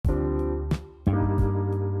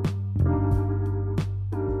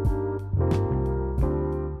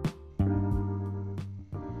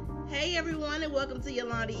everyone, and welcome to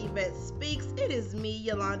Yolanda Yvette Speaks. It is me,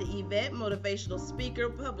 Yolanda Yvette, motivational speaker,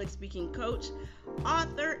 public speaking coach,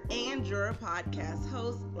 author, and your podcast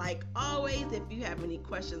host. Like always, if you have any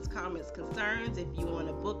questions, comments, concerns, if you want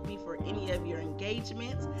to book me for any of your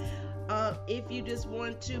engagements, if you just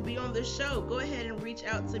want to be on the show, go ahead and reach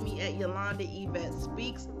out to me at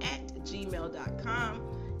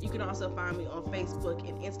yolandayvettespeaks@gmail.com. You can also find me on Facebook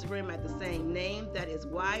and Instagram at the same name. That is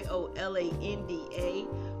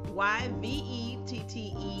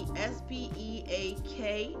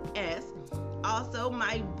YOLANDAYVETTESPEAKS. Also,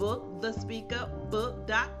 my book,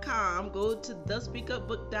 thespeakupbook.com. Go to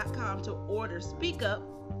thespeakupbook.com to order Speak Up.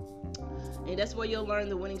 And that's where you'll learn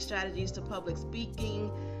the winning strategies to public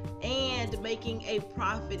speaking and making a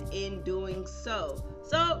profit in doing so.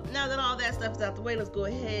 So now that all that stuff is out the way, let's go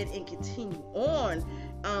ahead and continue on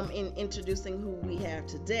in introducing who we have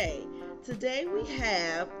today. Today we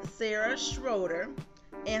have Sarah Schroeder,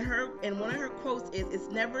 and one of her quotes is, "It's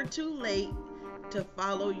never too late to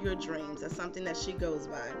follow your dreams." That's something that she goes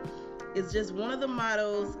by. It's just one of the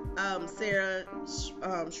mottos Sarah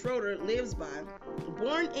Schroeder lives by.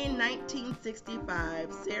 Born in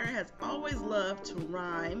 1965, Sarah has always loved to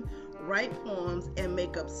rhyme, write poems, and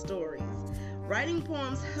make up stories. Writing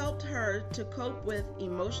poems helped her to cope with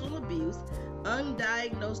emotional abuse,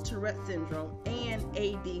 undiagnosed Tourette syndrome, and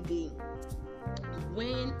ADD.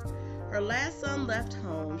 When her last son left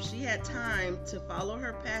home, she had time to follow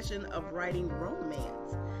her passion of writing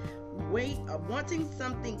romance. Wanting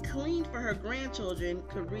something clean for her grandchildren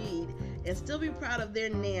could read and still be proud of their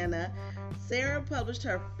Nana, Sarah published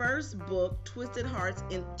her first book, Twisted Hearts,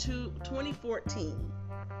 in 2014.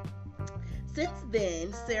 Since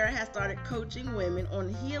then, Sarah has started coaching women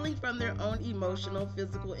on healing from their own emotional,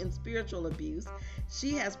 physical, and spiritual abuse.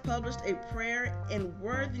 She has published a prayer and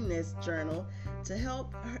worthiness journal to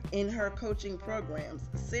help her in her coaching programs.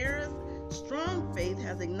 Sarah's strong faith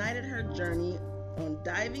has ignited her journey on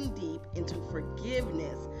diving deep into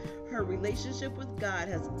forgiveness. Her relationship with God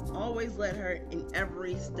has always led her in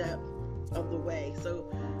every step of the way. So,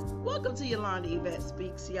 welcome to Yolanda Yvette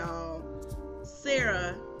Speaks, y'all.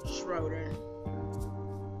 Sarah Schroeder.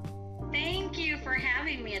 Thank you for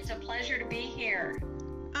having me. It's a pleasure to be here.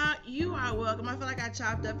 You are welcome. I feel like I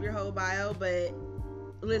chopped up your whole bio, but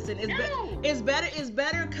listen, it's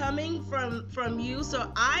better coming from you.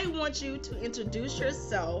 So I want you to introduce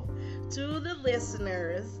yourself to the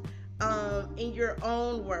listeners in your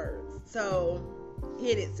own words. So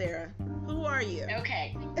hit it, Sarah. Who are you?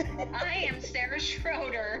 Okay. I am Sarah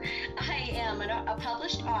Schroeder. I am a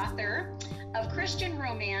published author of Christian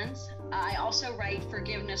romance. I also write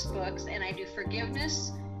forgiveness books, and I do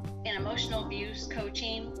forgiveness and emotional abuse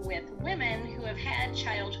coaching with women who have had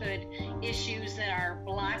childhood issues that are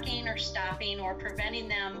blocking or stopping or preventing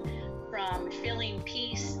them from feeling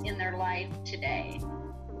peace in their life today.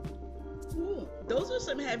 Ooh, those are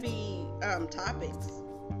some heavy topics.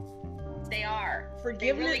 They are. Forgiveness.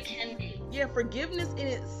 They really can be. Yeah, forgiveness in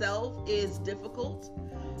itself is difficult.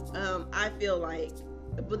 I feel like,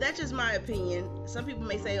 but that's just my opinion. Some people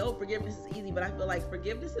may say, "Oh, forgiveness is easy," but I feel like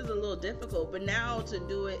forgiveness is a little difficult. But now to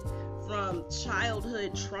do it from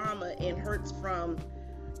childhood trauma and hurts from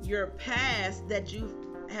your past that you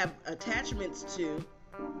have attachments to,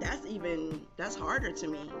 that's harder to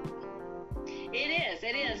me. It is,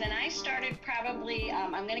 and I started probably,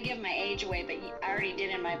 I'm going to give my age away, but I already did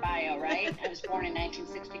in my bio, right? I was born in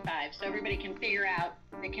 1965, so everybody can figure out,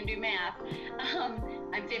 they can do math. I'm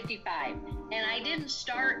 55, and I didn't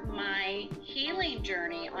start my healing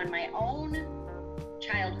journey on my own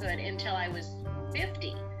childhood until I was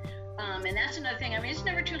 50. And that's another thing. I mean, it's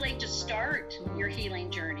never too late to start your healing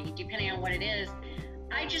journey, depending on what it is.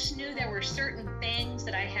 I just knew there were certain things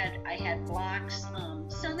that I had blocks,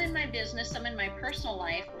 some in my business, some in my personal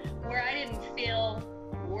life, where I didn't feel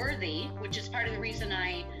worthy, which is part of the reason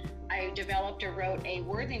I developed or wrote a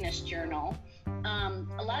worthiness journal.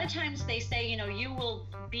 A lot of times they say, you will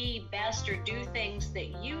be best or do things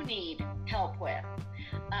that you need help with.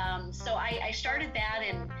 So I started that,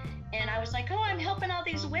 and I was like, oh, I'm helping all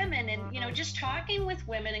these women, and just talking with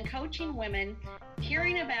women and coaching women,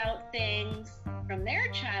 hearing about things from their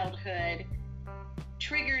childhood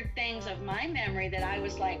triggered things of my memory that I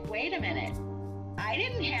was like, wait a minute, I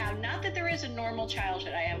didn't have, not that there is a normal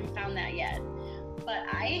childhood, I haven't found that yet, but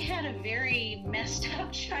I had a very messed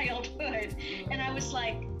up childhood, and I was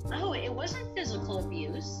like, oh, it wasn't physical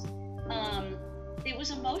abuse, it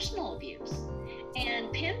was emotional abuse,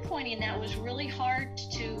 and pinpointing that was really hard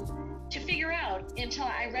to figure out until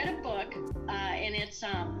I read a book, and it's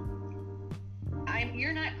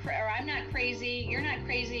I'm not crazy, you're not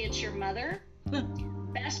crazy, it's your mother.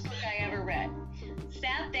 Best book I ever read.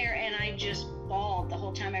 sat there and I just bawled the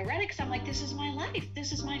whole time I read it, because I'm like, this is my life.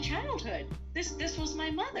 This is my childhood. This was my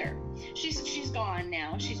mother. She's gone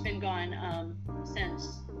now. She's been gone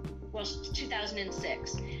since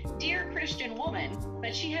 2006. Dear Christian woman,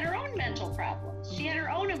 but she had her own mental problems. She had her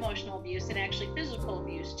own emotional abuse and actually physical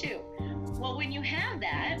abuse too. Well, when you have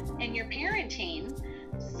that and you're parenting,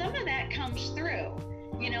 some of that comes through,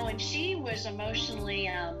 and she was emotionally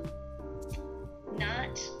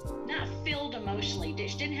not filled emotionally.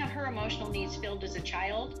 She didn't have her emotional needs filled as a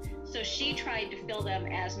child, so she tried to fill them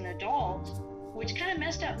as an adult, which kind of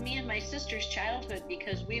messed up me and my sister's childhood,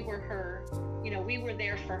 because we were her, we were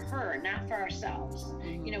there for her, not for ourselves.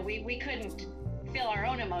 We couldn't feel our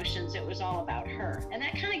own emotions. It was all about her. And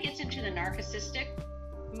that kind of gets into the narcissistic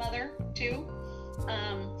mother too.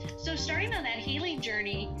 So starting on that healing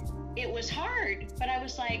journey, it was hard, but I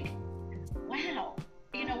was like, wow.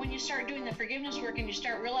 When you start doing the forgiveness work and you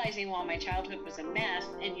start realizing, well, my childhood was a mess,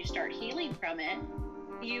 and you start healing from it,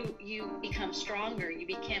 you become stronger, you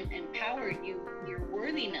become empowered, your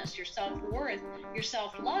worthiness, your self-worth, your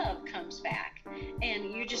self-love comes back,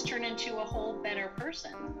 and you just turn into a whole better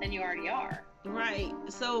person than you already are. Right.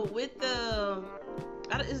 So with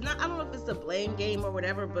I don't know if it's a blame game or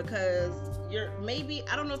whatever, because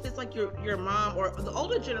I don't know if it's like your mom or the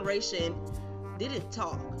older generation didn't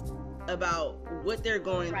talk about what they're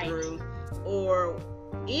going through or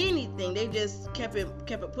anything. They just kept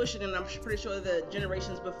it pushing, and I'm pretty sure the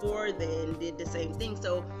generations before then did the same thing.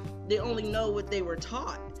 So they only know what they were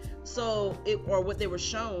taught, or what they were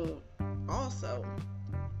shown also.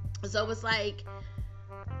 So it's like,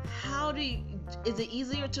 is it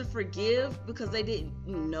easier to forgive because they didn't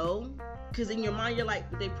know? Because in your mind you're like,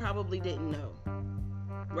 they probably didn't know,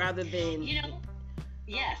 rather than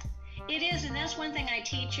yes, it is. And that's one thing I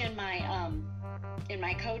teach in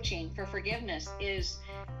my coaching for forgiveness is,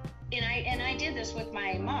 and I did this with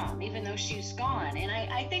my mom, even though she's gone. And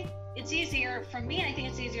I think it's easier for me. I think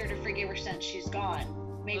it's easier to forgive her since she's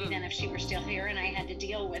gone, maybe than if she were still here and I had to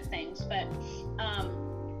deal with things. But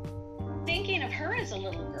thinking of her as a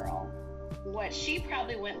little girl, what she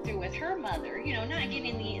probably went through with her mother, not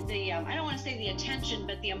getting the I don't want to say the attention,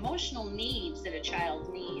 but the emotional needs that a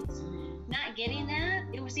child needs, not getting that,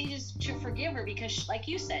 it was easy to forgive her because, like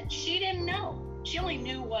you said, she didn't know. She only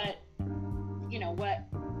knew what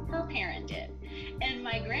her parent did. And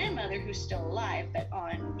my grandmother, who's still alive, but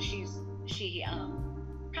she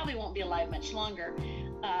probably won't be alive much longer,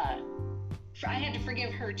 I had to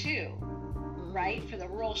forgive her too, right, for the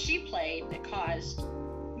role she played that caused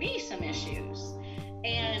me some issues.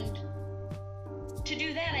 And to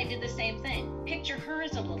do that, I did the same thing. Picture her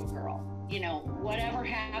as a little girl. Whatever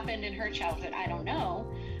happened in her childhood, I don't know,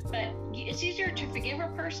 but it's easier to forgive a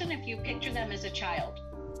person if you picture them as a child.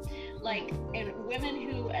 Like, and women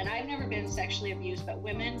who, and I've never been sexually abused, but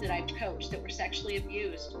women that I've coached that were sexually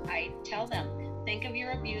abused, I tell them, think of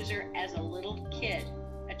your abuser as a little kid,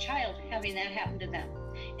 a child having that happen to them.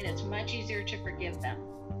 And it's much easier to forgive them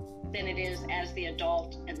than it is as the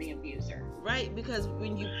adult and the abuser. Right, because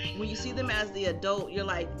when you see them as the adult, you're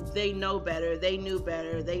like, they know better, they knew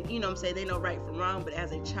better, they know right from wrong. But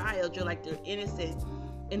as a child, you're like, they're innocent,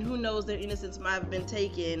 and who knows, their innocence might have been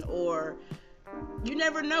taken, or you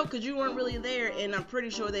never know because you weren't really there, and I'm pretty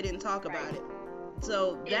sure they didn't talk about it.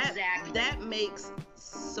 So that makes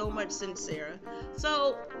so much sense, Sarah.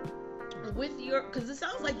 So because it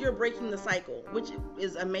sounds like you're breaking the cycle, which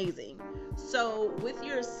is amazing. So with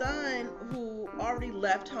your son who already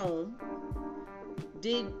left home,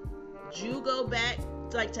 did you go back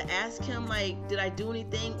to ask him, like, did I do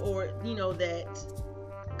anything, or that,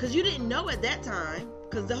 because you didn't know at that time,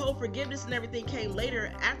 because the whole forgiveness and everything came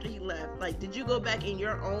later after he left. Like, did you go back in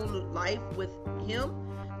your own life with him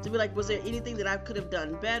to be like, was there anything that I could have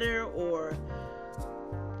done better, or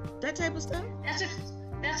that type of stuff?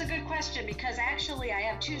 That's a good question, because actually I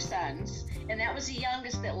have two sons, and that was the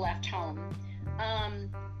youngest that left home.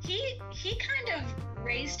 He kind of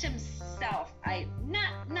raised himself.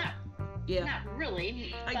 Not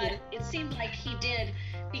really, but it seemed like he did,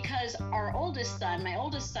 because my oldest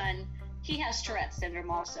son, he has Tourette's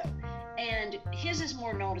syndrome also, and his is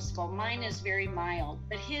more noticeable. Mine is very mild,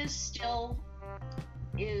 but his still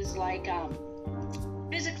is like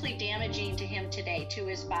physically damaging to him today, to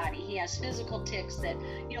his body. He has physical tics that,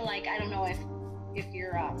 like, I don't know if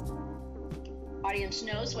your audience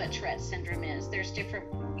knows what Tourette's syndrome is. There's different,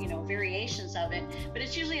 variations of it, but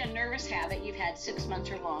it's usually a nervous habit you've had 6 months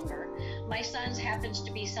or longer. My son's happens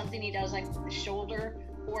to be something he does, like the shoulder,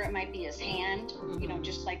 or it might be his hand,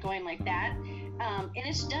 just like going like that. And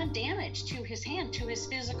it's done damage to his hand, to his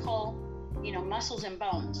physical, muscles and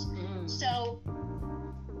bones. So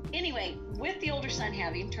anyway, with the older son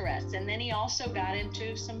having Tourette's, and then he also got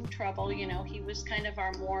into some trouble. You know, he was kind of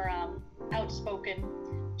our more outspoken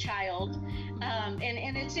child,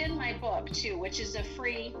 and it's in my book too, which is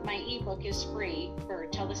my ebook is free for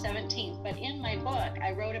till the 17th. But in my book,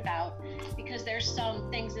 I wrote about, because there's some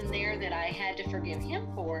things in there that I had to forgive him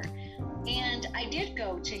for, and I did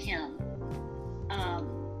go to him.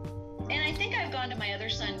 And I think I've gone to my other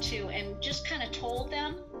son too, and just kind of told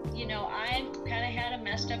them, you know, I kind of had a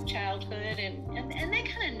messed up childhood, and they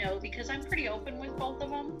kind of know, because I'm pretty open with both of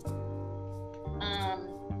them.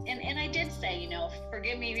 And I did say, you know,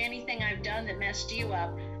 forgive me for anything I've done that messed you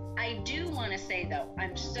up. I do want to say, though,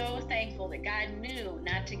 I'm so thankful that God knew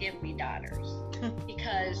not to give me daughters,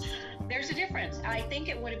 because there's a difference. I think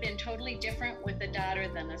it would have been totally different with a daughter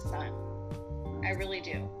than a son. I really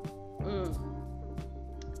do.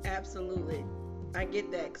 Absolutely. I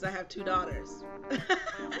get that, because I have 2 daughters.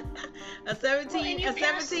 a 17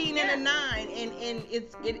 and a 9, and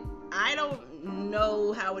I don't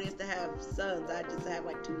know how it is to have sons. I just have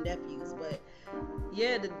like 2 nephews, but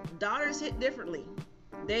yeah, the daughters hit differently.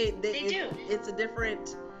 They do. It's a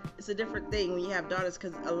different thing when you have daughters,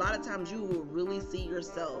 because a lot of times you will really see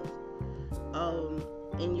yourself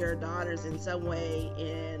in your daughters in some way,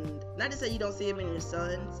 and not to say you don't see them in your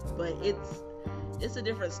sons, but it's a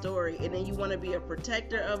different story. And then you want to be a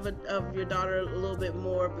protector of your daughter a little bit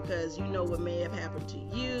more, because you know what may have happened to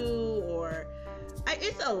you, or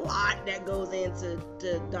it's a lot that goes into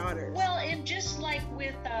daughters. Well, and just like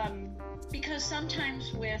with because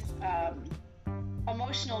sometimes with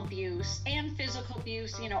emotional abuse and physical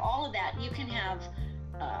abuse, you know, all of that, you can have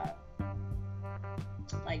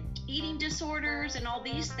like eating disorders and all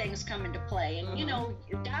these things come into play. And you know,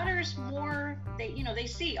 daughters more, they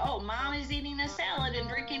see, oh, mom is eating a salad and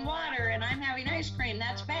drinking water and I'm having ice cream,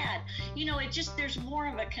 that's bad. You know, it just, there's more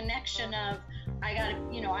of a connection of,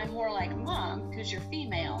 I'm more like mom because you're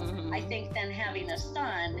female, I think, than having a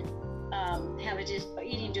son have a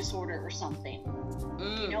eating disorder or something.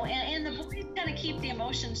 You know, and the boys kind of keep the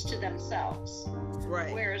emotions to themselves,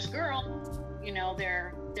 right? Whereas girls, you know,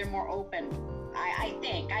 they're more open. I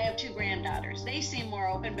think I have 2 granddaughters. They seem more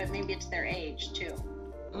open, but maybe it's their age too.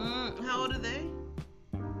 How old are they?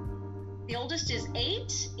 The oldest is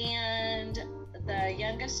 8, and the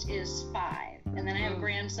youngest is 5, and then I have a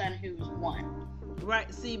grandson who's 1. Right.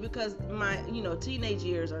 See, because my, teenage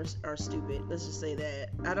years are stupid. Let's just say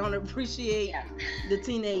that. I don't appreciate the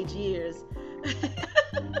teenage years.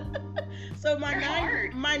 So my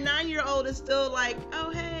 9-year-old is still like, oh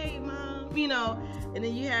hey mom, and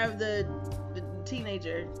then you have the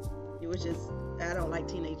teenager, which is, I don't like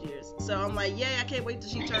teenage years. So I'm like, yeah, I can't wait till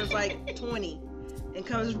she turns like 20 and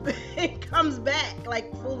comes back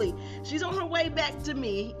like fully. She's on her way back to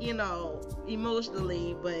me,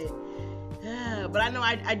 emotionally, but I know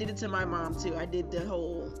I did it to my mom too. I did the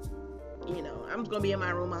whole, I'm gonna be in my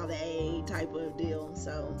room all day type of deal.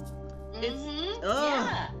 So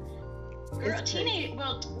teenage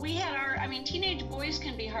boys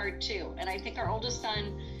can be hard too, and I think our oldest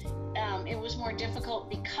son, it was more difficult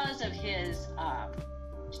because of his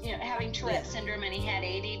having Tourette's syndrome, and he had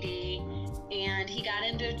ADD, and he got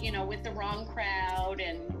into with the wrong crowd,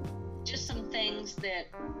 and just some things that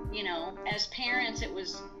as parents it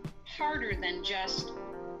was harder than just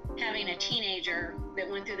having a teenager that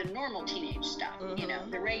went through the normal teenage stuff,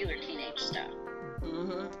 the regular teenage stuff.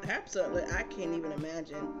 Absolutely. I can't even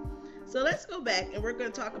imagine. So let's go back, and we're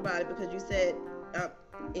going to talk about it, because you said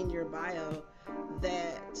in your bio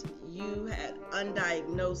that you had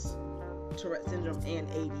undiagnosed Tourette syndrome and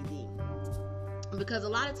ADD. Because a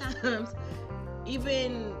lot of times,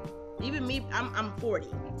 even me, I'm 40,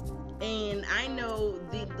 and I know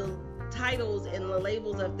the titles and the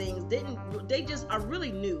labels of things they just are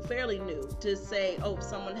really new, fairly new, to say, oh,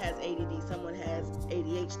 someone has ADD, someone has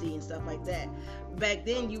ADHD and stuff like that. Back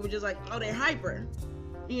then you were just like, oh, they're hyper,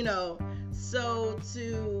 so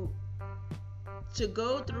to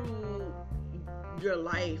go through your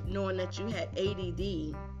life knowing that you had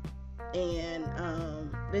ADD, and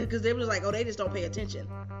because they was like, oh, they just don't pay attention.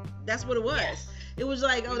 That's what it was. Yes. It was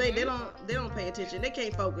like, oh, they don't pay attention, they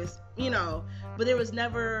can't focus, but there was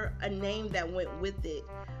never a name that went with it.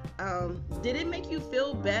 Did it make you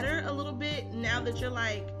feel better a little bit now that you're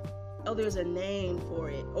like, oh, there's a name for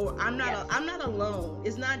it, or I'm not alone?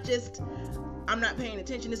 It's not just I'm not paying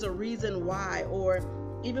attention, it's a reason why. Or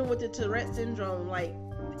even with the Tourette syndrome, like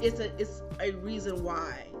it's a reason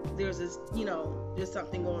why there's this, there's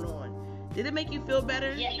something going on. Did it make you feel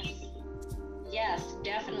better? Yes,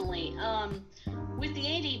 definitely. With the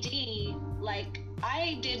ADD, like,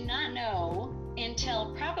 I did not know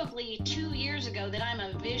until probably 2 years ago that I'm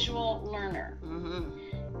a visual learner.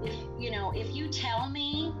 if you tell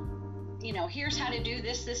me, here's how to do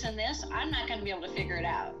this, this, and this, I'm not going to be able to figure it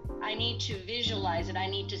out. I need to visualize it. I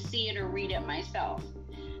need to see it or read it myself.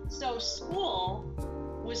 So school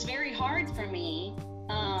was very hard for me.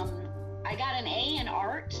 I got an A in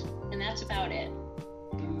art, and that's about it.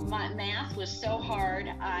 My math was so hard.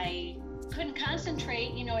 I couldn't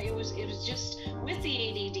concentrate. It was just with the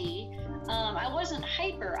ADD. I wasn't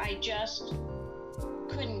hyper. I just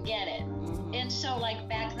couldn't get it. And so, like,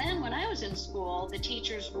 back then when I was in school, the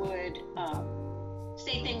teachers would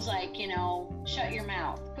say things like, shut your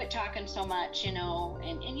mouth, quit talking so much, and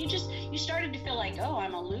you started to feel like, oh,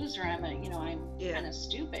 I'm a loser. I'm kind of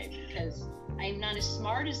stupid because I'm not as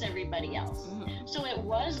smart as everybody else. So it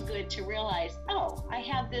was good to realize, oh, I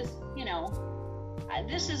have this,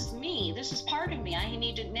 this is me. This is part of me. I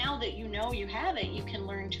need to, now that you have it, you can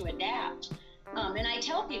learn to adapt. And I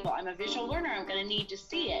tell people I'm a visual learner. I'm going to need to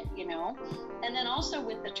see it, And then also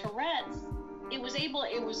with the Tourette's, it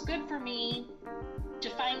was good for me to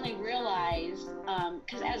finally realize,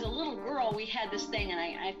 because as a little girl, we had this thing, and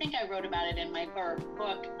I think I wrote about it in my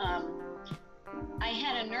book. I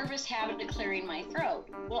had a nervous habit of clearing my throat.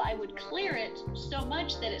 Well, I would clear it so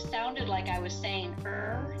much that it sounded like I was saying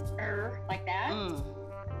like that.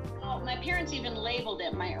 Well, my parents even labeled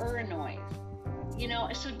it my noise.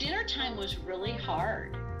 So dinner time was really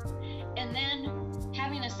hard. And then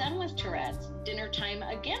having a son with Tourette's, dinner time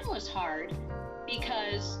again was hard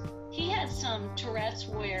because he had some Tourette's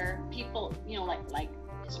where people, like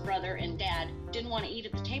his brother and dad didn't want to eat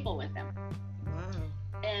at the table with him. Wow.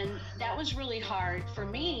 And that was really hard for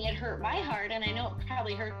me. It hurt my heart, and I know it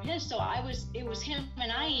probably hurt his. So it was him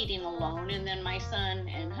and I eating alone, and then my other son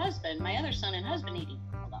and husband eating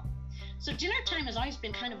alone. So dinner time has always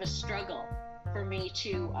been kind of a struggle for me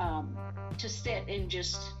to sit and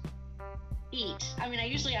just eat. I mean,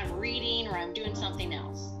 I'm reading or I'm doing something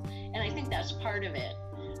else, and I think that's part of it.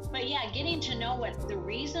 But yeah, getting to know what the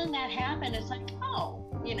reason that happened is like,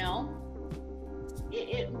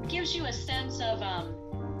 it gives you a sense of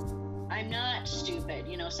I'm not stupid.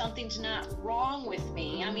 Something's not wrong with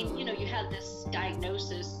me. I mean, you have this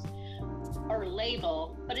diagnosis or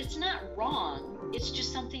label, but it's not wrong. It's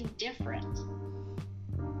just something different.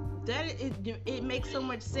 That it makes so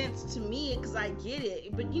much sense to me because I get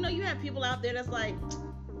it. But you have people out there that's like,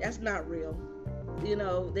 that's not real.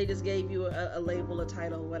 They just gave you a label, a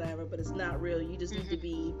title, whatever, but it's not real. You just need to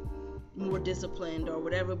be more disciplined or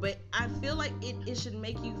whatever. But I feel like it should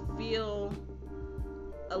make you feel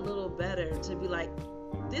a little better to be like,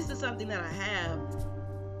 this is something that I have.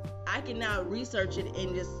 I can now research it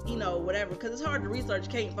and just, whatever, because it's hard to research,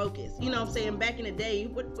 can't focus. You know what I'm saying? Back in the day,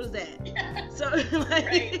 what was that? Yeah. So,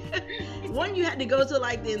 one, you had to go to,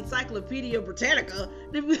 the Encyclopedia Britannica,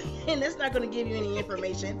 and that's not going to give you any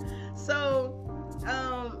information. So,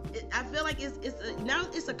 I feel like now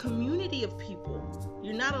it's a community of people.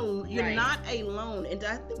 You're not alone. And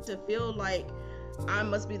I think to feel like I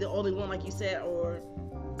must be the only one, like you said, or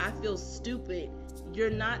I feel stupid, you're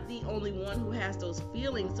not the only one who has those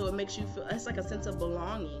feelings. So it makes you feel, it's like a sense of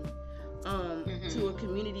belonging to a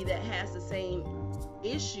community that has the same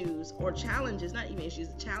issues or challenges, not even issues,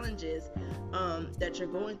 challenges that you're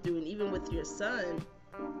going through. And even with your son,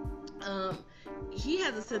 he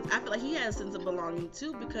has a sense, I feel like he has a sense of belonging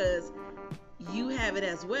too, because you have it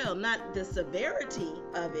as well, not the severity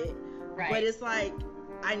of it, but it's like,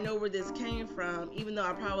 I know where this came from, even though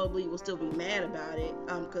I probably will still be mad about it,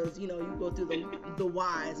 because you go through the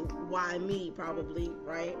whys, why me, probably,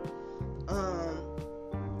 right?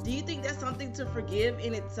 Do you think that's something to forgive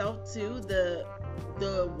in itself too, the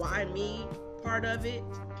why me part of it,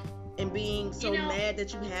 and being so mad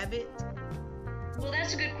that you have it? Well,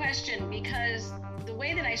 that's a good question, because the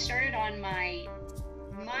way that I started on my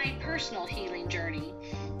personal healing journey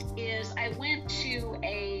is I went to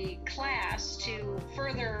a class to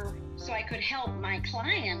further, so I could help my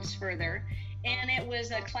clients further, and it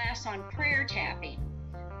was a class on prayer tapping.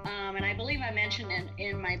 And I believe I mentioned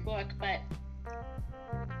in my book, but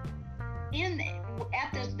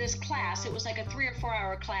at this class, it was like a 3 or 4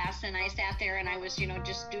 hour class, and I sat there and I was,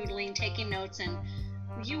 just doodling, taking notes, and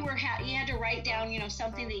you had to write down,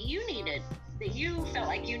 something that you needed, that you felt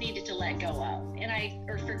like you needed to let go of,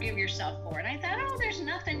 or forgive yourself for. And I thought, oh, there's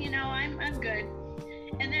nothing, I'm good.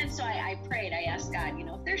 And then so I prayed, I asked God,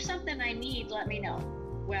 if there's something I need, let me know.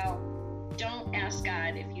 Well, don't ask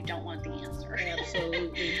God if you don't want the answer.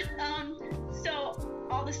 Absolutely. So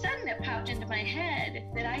all of a sudden it popped into my head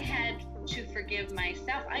that I had to forgive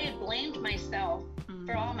myself. I had blamed myself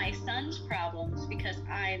for all my son's problems because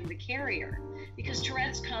I'm the carrier. because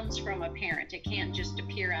Tourette's comes from a parent. It can't just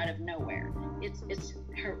appear out of nowhere. It's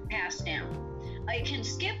passed down. It can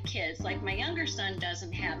skip kids, like my younger son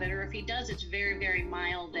doesn't have it, or if he does, it's very, very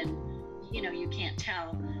mild and, you can't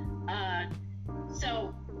tell.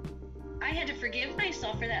 So I had to forgive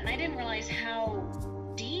myself for that, and I didn't realize how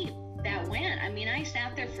deep that went. I mean, I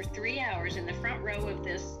sat there for 3 hours in the front row of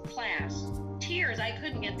this class, tears. I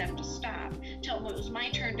couldn't get them to stop till it was my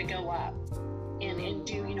turn to go up and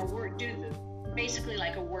do, basically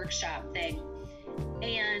like a workshop thing,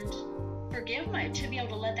 and to be able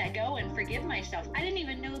to let that go and forgive myself. I didn't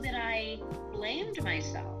even know that I blamed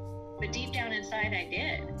myself, but deep down inside I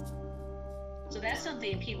did. So that's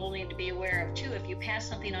something people need to be aware of too. If you pass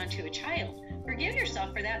something on to a child, forgive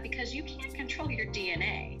yourself for that, because you can't control your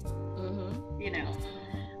DNA.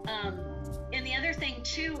 And the other thing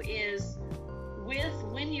too is,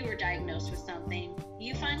 when you were diagnosed with something,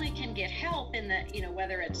 you finally can get help in the,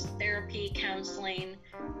 whether it's therapy, counseling.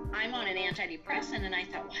 I'm on an antidepressant, and I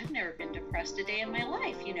thought, well, I've never been depressed a day in my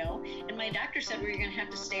life, and my doctor said, well, you're going to have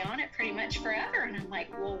to stay on it pretty much forever. And I'm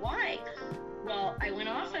like, well, why? Well, I went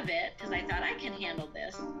off of it because I thought I can handle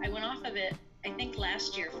this. I went off of it, I think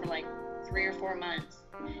last year, for like 3 or 4 months.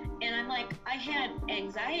 And I'm like, I had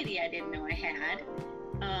anxiety I didn't know I had.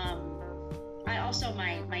 I also,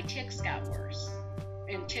 my tics got worse.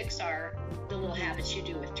 And tics are the little habits you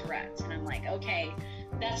do with Tourette's. And I'm like, okay,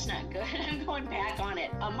 that's not good. I'm going back on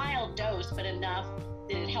it. A mild dose, but enough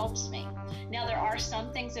that it helps me. Now, there are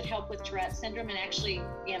some things that help with Tourette's syndrome, and actually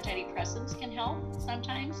antidepressants can help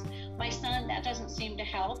sometimes. My son, that doesn't seem to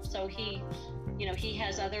help. So he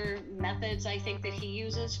has other methods, I think, that he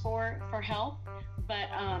uses for help. But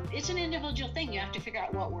it's an individual thing. You have to figure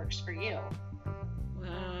out what works for you.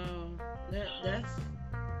 Wow.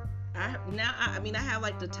 I have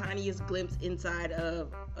like the tiniest glimpse inside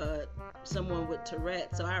of someone with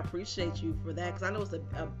Tourette's, so I appreciate you for that, because I know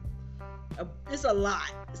it's a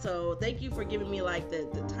lot. So thank you for giving me like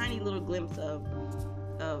the tiny little glimpse of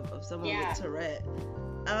someone with Tourette.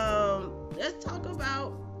 Let's talk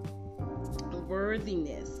about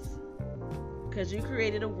worthiness, because you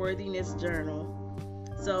created a worthiness journal.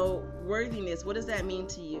 So worthiness, what does that mean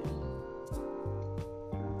to you?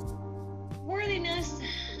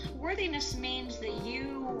 Worthiness means that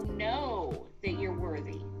you know that you're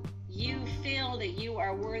worthy. You feel that you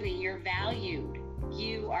are worthy. You're valued.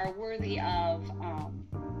 You are worthy of,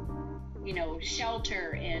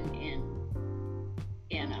 shelter and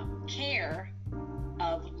care,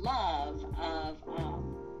 of love, of,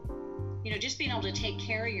 just being able to take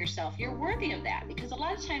care of yourself. You're worthy of that, because a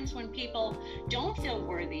lot of times when people don't feel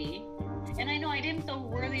worthy, and I know I didn't feel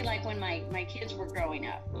worthy like when my kids were growing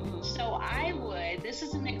up. So this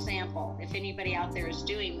is an example, if anybody out there is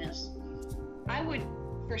doing this, I would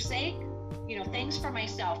forsake, things for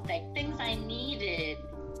myself, like things I needed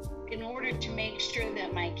in order to make sure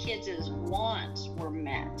that my kids' wants were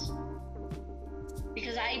met.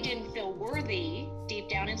 Because I didn't feel worthy deep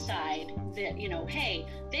down inside that, hey,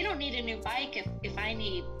 they don't need a new bike if I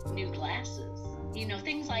need new glasses,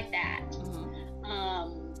 things like that.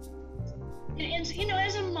 And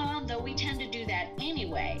as a mom, though, we tend to do that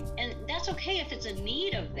anyway. And that's okay if it's a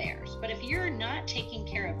need of theirs. But if you're not taking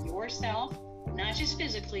care of yourself, not just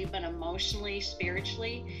physically, but emotionally,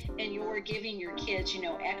 spiritually, and you're giving your kids,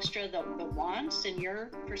 extra the wants, and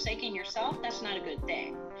you're forsaking yourself, that's not a good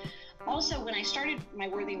thing. Also, when I started my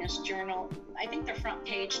worthiness journal, I think the front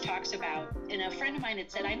page talks about, and a friend of mine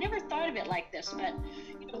had said, I never thought of it like this, but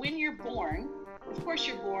when you're born, of course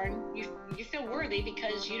you're born, you feel worthy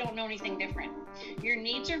because you don't know anything different. Your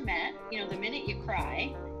needs are met. The minute you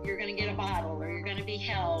cry, you're going to get a bottle, or you're going to be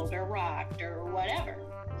held or rocked or whatever.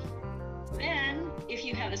 Then, if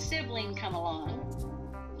you have a sibling come along,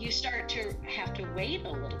 you start to have to wait a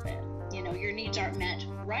little bit. Your needs aren't met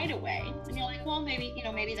right away. And you're like, well, maybe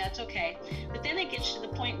that's okay. But then it gets to the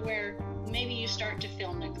point where maybe you start to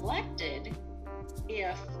feel neglected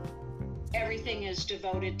if everything is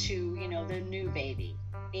devoted to, the new baby.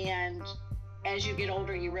 And as you get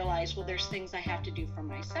older, you realize, well, there's things I have to do for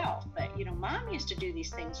myself. But, mom used to do these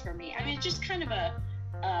things for me. I mean, it's just kind of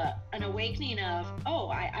an awakening of, oh,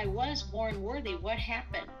 I was born worthy. What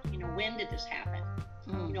happened? When did this happen?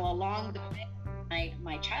 Along the way,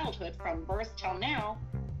 my childhood, from birth till now,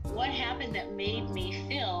 what happened that made me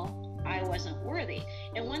feel I wasn't worthy?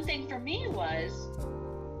 And one thing for me was,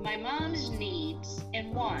 my mom's needs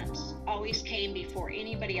and wants always came before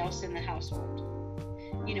anybody else in the household.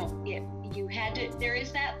 There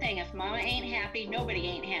is that thing, if mama ain't happy, nobody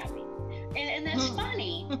ain't happy. And that's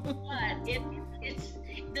funny, but it's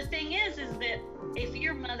the thing is that if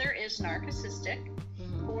your mother is narcissistic,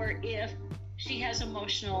 or if she has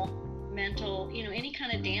emotional mental, any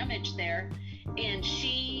kind of damage there. And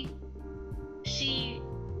she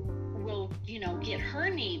will, get her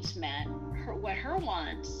needs met, what her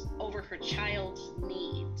wants over her child's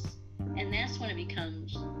needs. And that's when it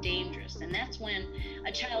becomes dangerous. And that's when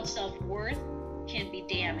a child's self-worth can be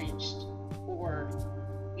damaged or,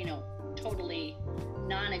 totally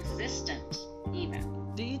non-existent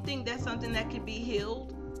even. Do you think that's something that could be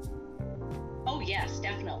healed? Oh, yes,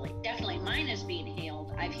 definitely. Definitely. Mine is being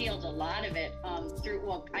healed. I've healed a lot of it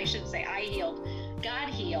I shouldn't say I healed. God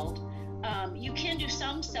healed. You can do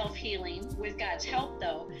some self-healing with God's help,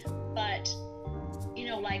 though. But,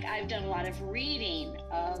 like I've done a lot of reading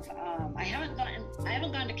of, I haven't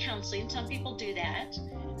gone to counseling. Some people do that.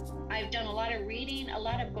 I've done a lot of reading, a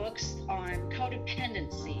lot of books on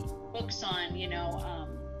codependency, books on,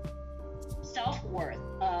 self-worth,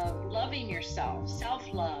 loving yourself,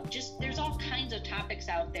 self-love. Just there's all kinds of topics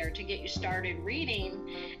out there to get you started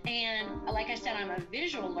reading. And like I said, I'm a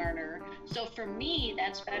visual learner, so for me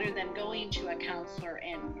that's better than going to a counselor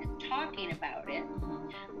and talking about it.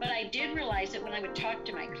 But I did realize that when I would talk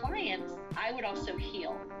to my clients, I would also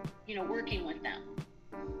heal, working with them.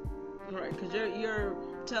 Right, because you're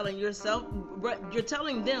telling yourself, you're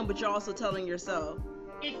telling them, but you're also telling yourself.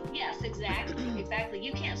 Yes, exactly.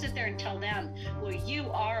 You can't sit there and tell them, well, you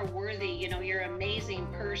are worthy, you're an amazing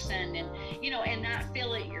person, and and not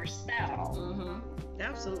feel it yourself.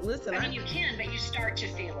 Absolutely. Listen, I mean, you can, but you start to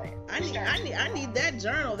feel it. I need that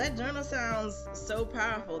journal. That journal sounds so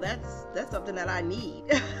powerful. That's something that I need.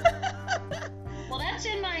 Well, that's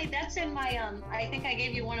in my I think I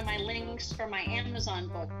gave you one of my links for my Amazon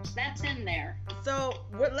books. That's in there. So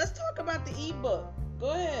let's talk about the ebook.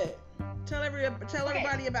 Go ahead. Tell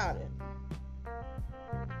everybody about it.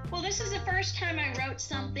 Well, this is the first time I wrote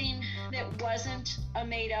something that wasn't a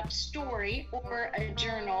made-up story or a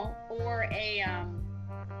journal or a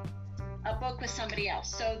book with somebody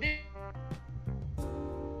else. So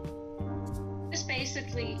this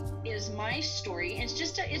basically is my story. It's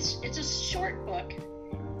just it's a short book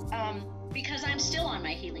because I'm still on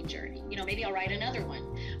my healing journey. Maybe I'll write another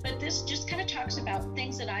one. But this just kind of talks about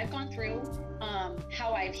things that I've gone through,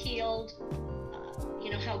 how I've healed,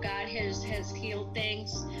 how God has healed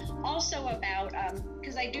things. Also about,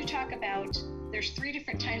 because I do talk about, there's 3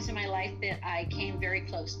 different times in my life that I came very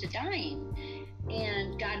close to dying.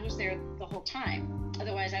 And God was there the whole time.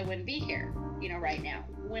 Otherwise, I wouldn't be here, right now.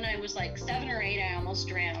 When I was like 7 or 8, I almost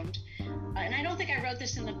drowned. And I don't think I wrote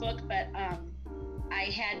this in the book, but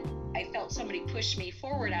I felt somebody push me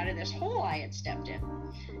forward out of this hole I had stepped in.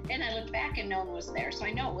 And I looked back and no one was there. So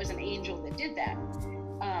I know it was an angel that did that.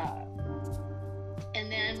 And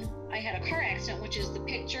then I had a car accident, which is the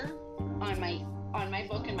picture on my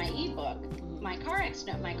book and my ebook. My car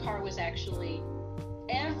accident, my car was actually,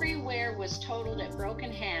 everywhere was totaled, it broke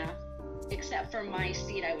in half, except for my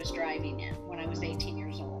seat I was driving in when I was 18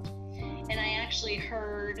 years old. And I actually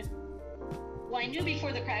heard, I knew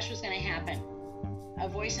before the crash was going to happen. A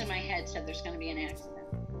voice in my head said there's going to be an accident.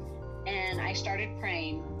 And I started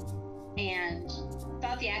praying and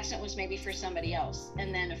thought the accident was maybe for somebody else.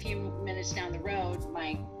 And then a few minutes down the road,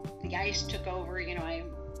 the ice took over,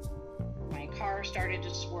 my car started to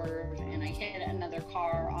swerve and I hit another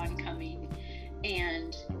car oncoming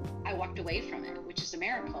and I walked away from it, which is a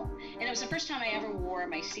miracle. And it was the first time I ever wore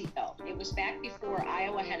my seatbelt. It was back before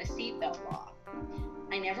Iowa had a seatbelt law.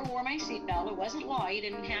 I never wore my seatbelt. It wasn't law, you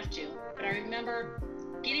didn't have to. But I remember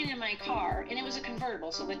getting in my car, and it was a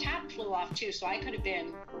convertible, so the top flew off too, so I could have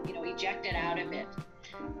been, ejected out of it.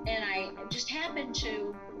 And I just happened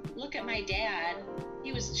to look at my dad.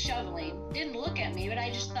 He was shoveling, didn't look at me, but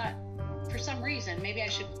I just thought, for some reason, maybe I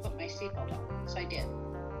should put my seatbelt on. So I did,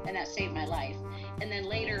 and that saved my life. And then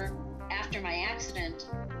later, after my accident,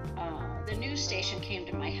 the news station came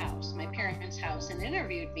to my house, my parents' house, and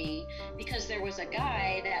interviewed me because there was a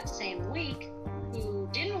guy that same week who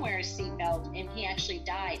didn't wear a seatbelt, and he actually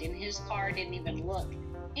died, and his car didn't even look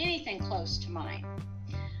anything close to mine.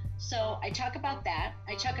 So I talk about that.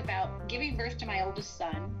 I talk about giving birth to my oldest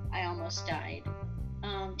son. I almost died.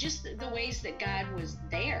 Just the ways that God was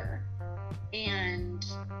there, and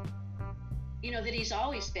that He's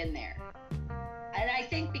always been there. And I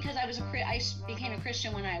think because I became a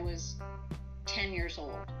Christian when I was 10 years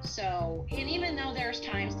old. So, and even though there's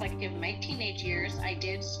times, like in my teenage years, I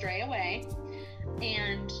did stray away,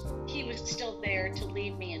 and He was still there to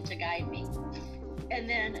lead me and to guide me. And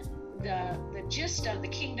then the gist of the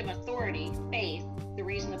Kingdom Authority Faith, the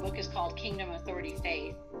reason the book is called Kingdom Authority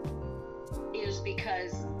Faith, is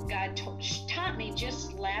because God taught me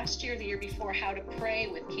just last year, the year before, how to pray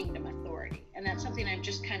with Kingdom Authority. authority. And that's something I'm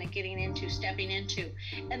just kind of getting into, stepping into.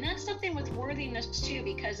 And that's something with worthiness too,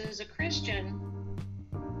 because as a Christian,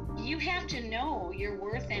 you have to know your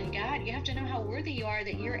worth in God. You have to know how worthy you are,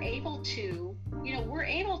 that you're able to, we're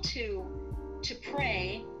able to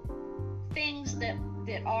pray things that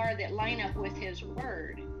line up with his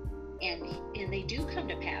word. And they do come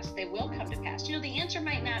to pass. They will come to pass. The answer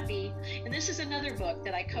might not be, and this is another book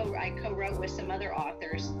that I co-wrote with some other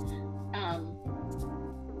authors.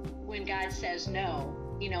 When God says no,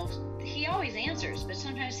 he always answers, but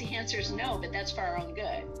sometimes he answers no, but that's for our own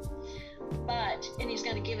good. And he's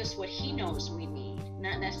going to give us what he knows we need,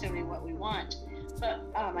 not necessarily what we want. But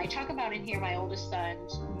I talk about in here my oldest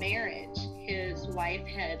son's marriage. His wife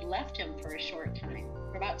had left him for a short time,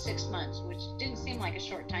 for about 6 months, which didn't seem like a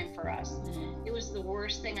short time for us. It was the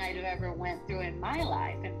worst thing I'd have ever went through in my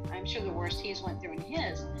life, and I'm sure the worst he's went through in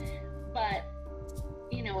his. But,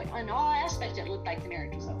 in all aspects, it looked like the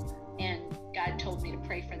marriage was over. And God told me to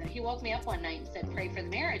pray for them. He woke me up one night and said, pray for the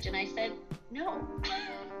marriage. And I said, no.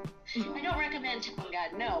 I don't recommend telling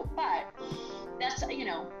God no, but that's,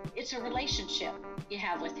 it's a relationship you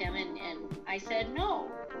have with him. And I said, no,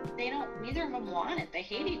 neither of them want it. They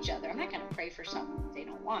hate each other. I'm not going to pray for something if they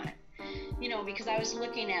don't want it. Because I was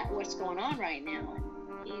looking at what's going on right now, and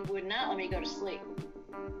he would not let me go to sleep.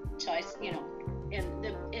 So and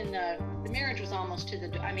the marriage was almost to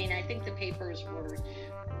the, I think the papers were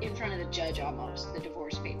in front of the judge almost, the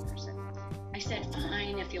divorce papers. And I said,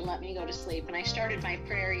 fine, if you'll let me go to sleep. And I started my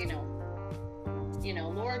prayer,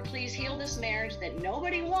 Lord, please heal this marriage that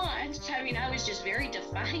nobody wants. I was just very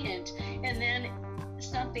defiant. And then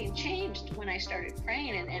something changed when I started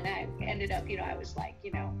praying, and I ended up, I was like,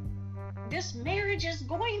 this marriage is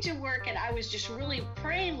going to work. And I was just really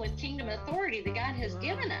praying with kingdom authority that God has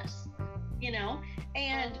given us,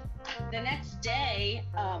 and the next day,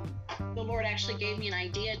 the Lord actually gave me an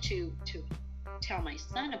idea to tell my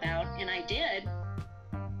son about, and I did,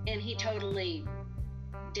 and he totally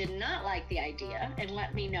did not like the idea and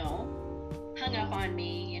let me know, hung up on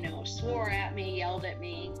me, swore at me, yelled at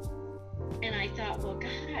me, and I thought, well,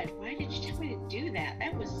 God, why did you tell me to do that?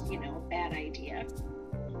 That was, a bad idea.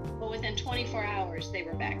 But within 24 hours, they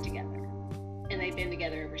were back together, and they've been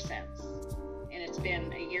together ever since, and it's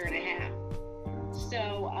been a year and a half.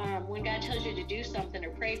 So when God tells you to do something or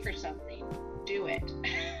pray for something, do it.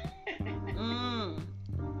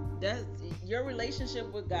 That's, your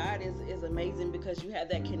relationship with God is amazing, because you have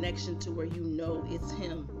that connection to where it's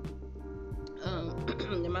him.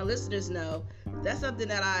 And my listeners know that's something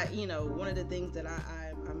that one of the things that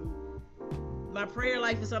I'm my prayer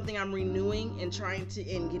life is something I'm renewing and trying to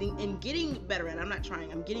and getting better at.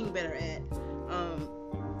 I'm getting better at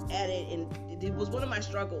it, and it was one of my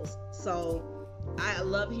struggles. So I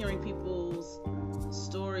love hearing people's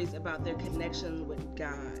stories about their connection with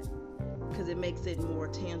God, because it makes it more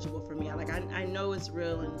tangible for me. I know it's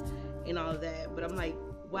real and all of that, but I'm like,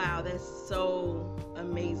 wow, that's so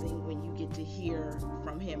amazing when you get to hear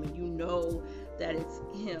from him and that it's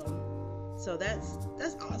him. So that's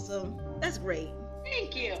awesome. That's great.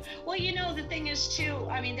 Thank you. Well, the thing is too,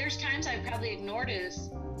 there's times I've probably ignored it,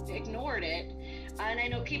 and I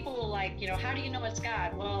know people will like, how do you know it's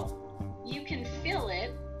God? Well, you can feel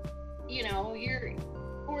it,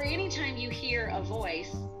 or anytime you hear a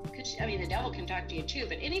voice, because the devil can talk to you too,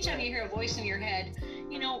 but anytime you hear a voice in your head,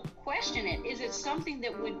 question it. Is it something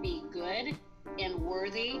that would be good and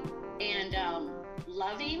worthy and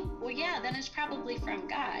loving? Well, yeah, then it's probably from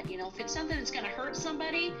God. If it's something that's going to hurt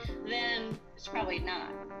somebody, then it's probably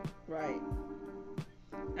not. Right.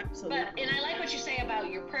 Absolutely. And I like what you say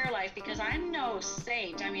about your prayer life, because I'm no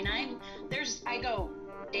saint. I go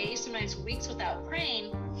days, sometimes weeks without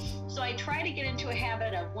praying. So I try to get into a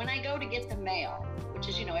habit of, when I go to get the mail, which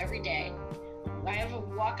is, every day, I have a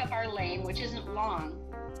walk up our lane, which isn't long,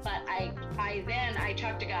 but I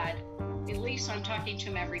talk to God. At least I'm talking to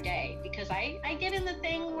him every day, because I get in the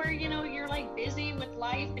thing where, you're like busy with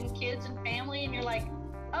life and kids and family, and you're like,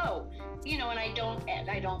 oh, and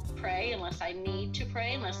I don't pray unless I need to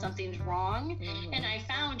pray, unless something's wrong. Mm-hmm. And I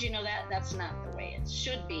found, that's not the way it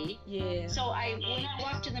should be. Yeah. So when I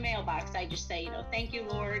walk to the mailbox, I just say, thank you,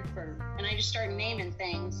 Lord, and I just start naming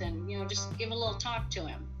things and, just give a little talk to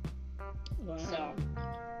him. Wow. So.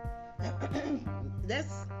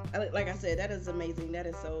 That's, like I said, that is amazing.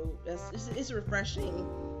 It's refreshing.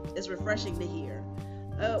 It's refreshing to hear.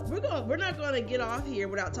 We're not going to get off here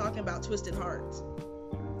without talking about Twisted Hearts.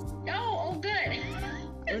 Oh, good.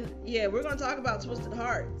 Yeah, we're going to talk about Twisted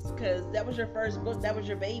Hearts, because that was your first book. That was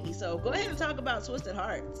your baby. So go ahead and talk about Twisted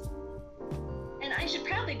Hearts. And I should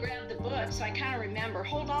probably grab the book so I kind of remember.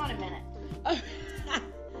 Hold on a minute.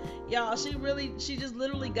 Y'all, she just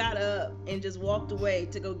literally got up and just walked away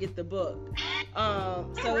to go get the book. So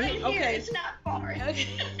right okay. Here. It's not far. Okay.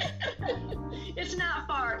 It's not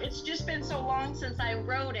far. It's just been so long since I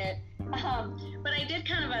wrote it. But I did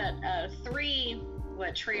kind of a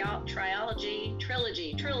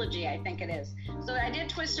trilogy, I think it is. So I did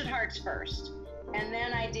Twisted Hearts first, and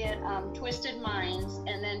then I did Twisted Minds,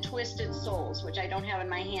 and then Twisted Souls, which I don't have in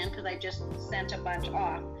my hand because I just sent a bunch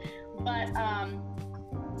off. But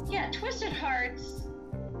yeah, Twisted Hearts,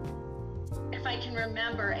 if I can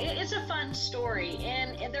remember, it's a fun story,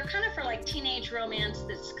 and they're kind of for like teenage romance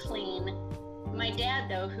that's clean. My dad,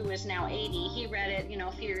 though, who is now 80, he read it,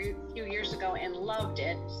 a few years ago and loved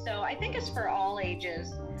it. So I think it's for all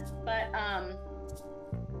ages. But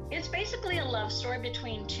it's basically a love story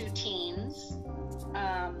between two teens.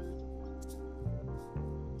 And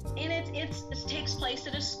it takes place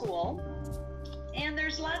at a school. And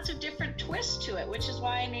there's lots of different twists to it, which is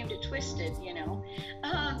why I named it Twisted,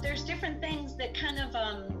 There's different things that kind of,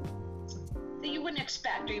 that you wouldn't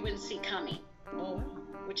expect or you wouldn't see coming. Oh, wow.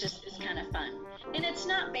 Which is kind of fun. And it's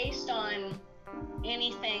not based on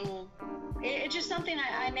anything. It's just something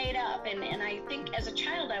I made up. And I think as a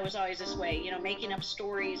child, I was always this way, making up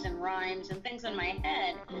stories and rhymes and things in my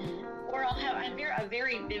head. Or I'm a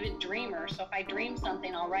very vivid dreamer. So if I dream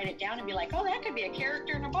something, I'll write it down and be like, oh, that could be a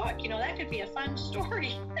character in a book. That could be a fun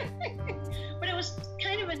story. But it was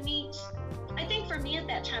kind of a neat, I think for me at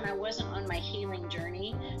that time, I wasn't on my healing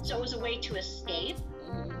journey. So it was a way to escape,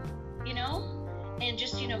 and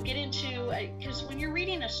just, get into, because when you're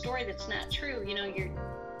reading a story that's not true,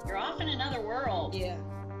 you're off in another world.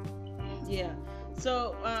 Yeah.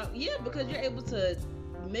 So, because you're able to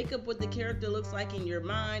make up what the character looks like in your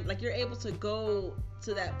mind, like you're able to go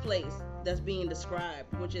to that place that's being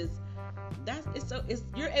described, which is,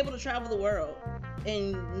 you're able to travel the world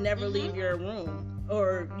and never leave your room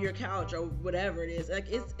or your couch or whatever it is. Like,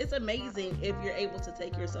 it's amazing if you're able to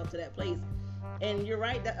take yourself to that place. And you're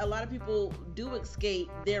right that a lot of people do escape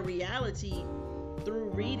their reality through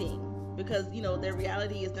reading because, their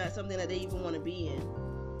reality is not something that they even want to be in.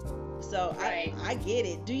 So right. I get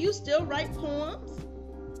it. Do you still write poems?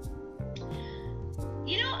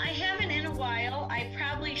 I haven't in a while. I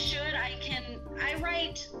probably should. I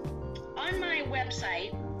write on my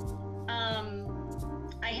website.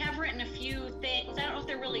 I have written a few things. I don't know if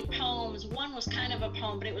they're really poems. One was kind of a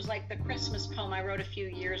poem, but it was like the Christmas poem I wrote a few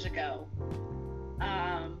years ago.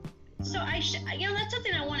 So that's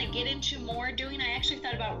something I want to get into more doing. I actually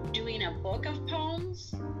thought about doing a book of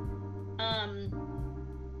poems.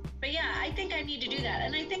 But yeah, I think I need to do that.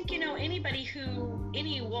 And I think,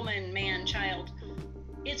 any woman, man, child,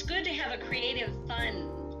 it's good to have a creative, fun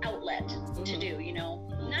outlet to do,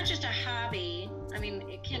 not just a hobby. I mean,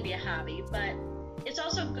 it can be a hobby, but it's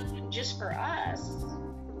also good just for us,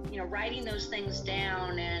 writing those things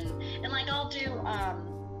down and like I'll do,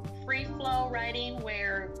 free flow writing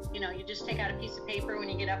where you just take out a piece of paper when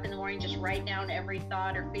you get up in the morning, just write down every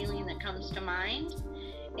thought or feeling that comes to mind.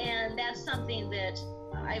 And that's something that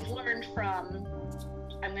I've learned from,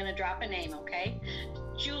 I'm going to drop a name, okay?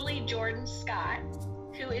 Julie Jordan Scott,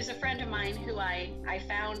 who is a friend of mine who I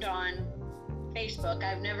found on Facebook.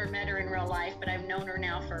 I've never met her in real life, but I've known her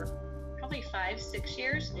now for probably 5-6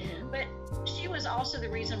 years. But she was also the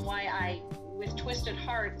reason why with Twisted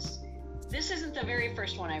Hearts, this isn't the very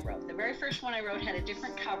first one I wrote. The very first one I wrote had a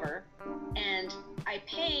different cover, and I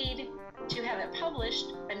paid to have it published,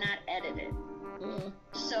 but not edited.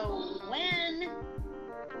 So when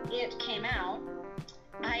it came out,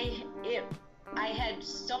 I had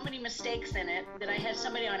so many mistakes in it that I had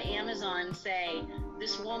somebody on Amazon say,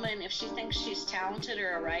 this woman, if she thinks she's talented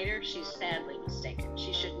or a writer, she's sadly mistaken.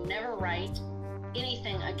 She should never write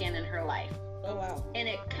anything again in her life. Oh, wow. And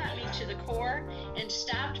it cut me to the core and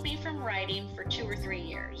stopped me from writing for 2 or 3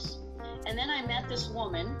 years. And then I met this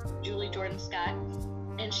woman, Julie Jordan Scott,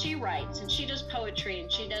 and she writes and she does poetry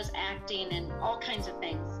and she does acting and all kinds of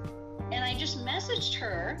things. And I just messaged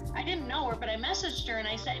her. I didn't know her, but I messaged her and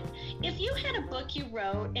I said, if you had a book you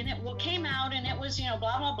wrote and it came out and it was,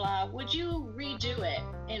 blah, blah, blah, would you redo it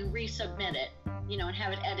and resubmit it, and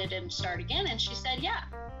have it edited and start again? And she said, yeah.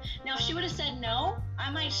 Now, if she would have said no, I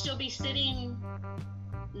might still be sitting,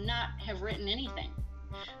 not have written anything.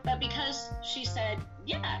 But because she said,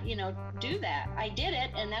 yeah, do that, I did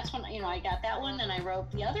it. And that's when, I got that one, and I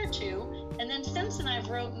wrote the other 2. And then since then, I've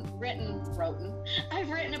written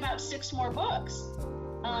about 6 more books.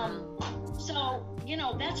 So,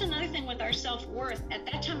 that's another thing with our self-worth. At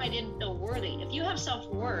that time, I didn't feel worthy. If you have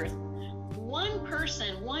self-worth,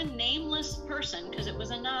 one nameless person, because it was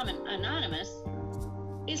anonymous,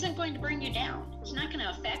 isn't going to bring you down. It's not going to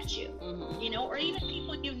affect you, you know, or even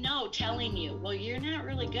people you know telling you, well, you're not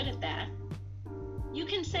really good at that. You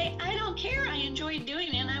can say, I don't care. I enjoy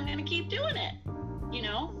doing it and I'm going to keep doing it, you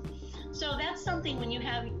know? So that's something when you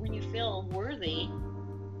feel worthy,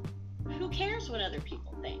 who cares what other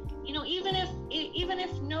people think? You know, even if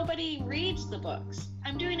nobody reads the books,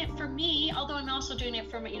 I'm doing it for me, although I'm also doing it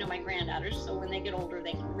for, you know, my granddaughters, so when they get older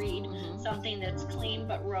they can read something that's clean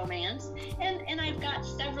but romance. And I've got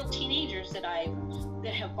several teenagers that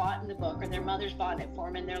have bought in the book, or their mother's bought it for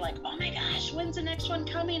them, and they're like, oh my gosh, when's the next one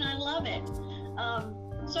coming? I love it.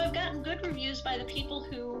 So I've gotten good reviews by the people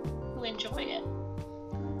who enjoy it,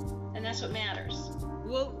 and that's what matters.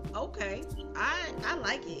 Well, okay. I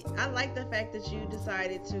like it. I like the fact that you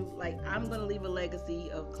decided to, like, I'm going to leave a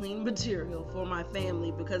legacy of clean material for my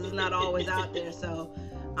family because it's not always out there. So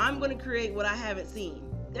I'm going to create what I haven't seen.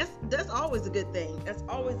 That's always a good thing. That's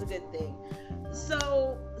always a good thing.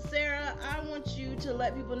 So, Sarah, I want you to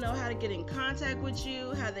let people know how to get in contact with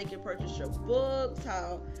you, how they can purchase your books,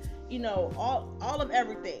 how, you know, all of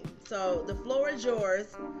everything. So the floor is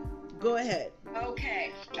yours. Go ahead.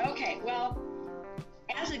 Okay. Well,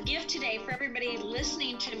 as a gift today for everybody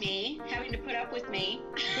listening to me, having to put up with me,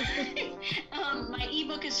 my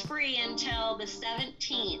ebook is free until the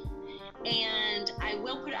 17th, and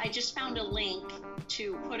I just found a link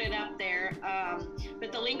to put it up there,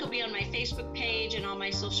 but the link will be on my Facebook page and all my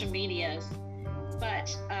social medias.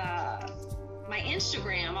 But my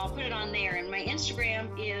Instagram, I'll put it on there, and my Instagram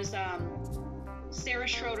is Sarah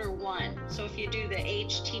Schroeder 1. So if you do the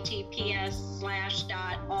https/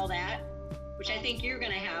 all that, which I think you're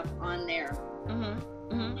going to have on there,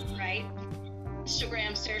 right?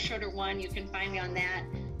 Instagram, Sarah Schroeder 1. You can find me on that.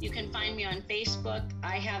 You can find me on Facebook.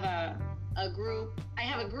 I have a group.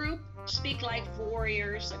 Speak Life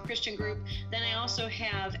Warriors, a Christian group. Then I also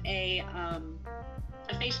have a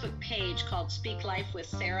Facebook page called Speak Life with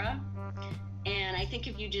Sarah. And I think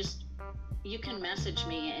if you can message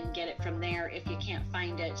me and get it from there if you can't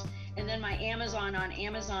find it. And then my Amazon,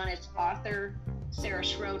 it's author Sarah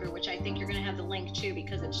Schroeder, which I think you're going to have the link to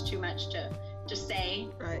because it's too much to say.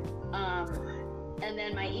 Right. And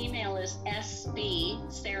then my email is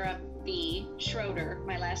SB, Sarah B. Schroeder,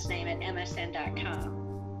 my last name, at msn.com.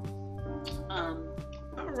 All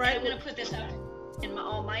right. I'm going to put this up in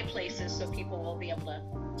all my places so people will be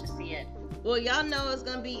able to see it. Well, y'all know it's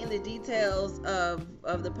going to be in the details of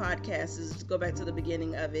the podcast. Just go back to the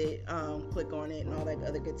beginning of it, click on it and all that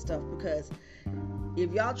other good stuff, because if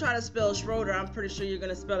y'all try to spell Schroeder, I'm pretty sure you're going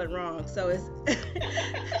to spell it wrong. So it's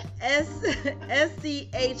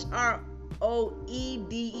SCHROEDER.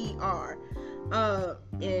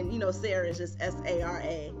 And, you know, Sarah is just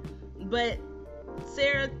SARA. But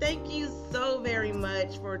Sarah, thank you so very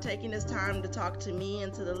much for taking this time to talk to me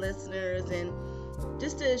and to the listeners and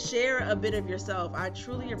just to share a bit of yourself. I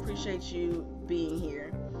truly appreciate you being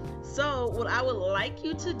here. So what I would like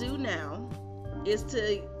you to do now is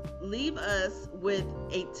to leave us with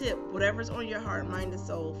a tip, whatever's on your heart, mind, and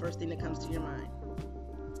soul, first thing that comes to your mind.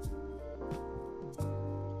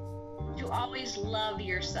 To always love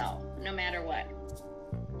yourself, no matter what.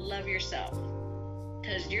 Love yourself.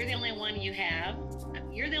 Because you're the only one you have.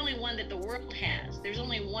 You're the only one that the world has. There's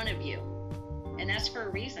only one of you. And that's for a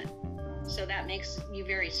reason. So that makes you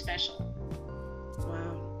very special.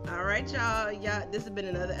 Wow. All right, y'all. This has been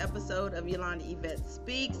another episode of Yolanda Yvette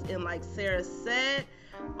Speaks. And like Sarah said,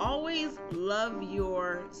 always love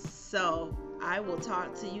yourself. I will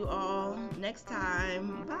talk to you all next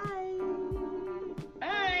time. Bye.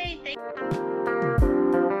 Bye. Thank you.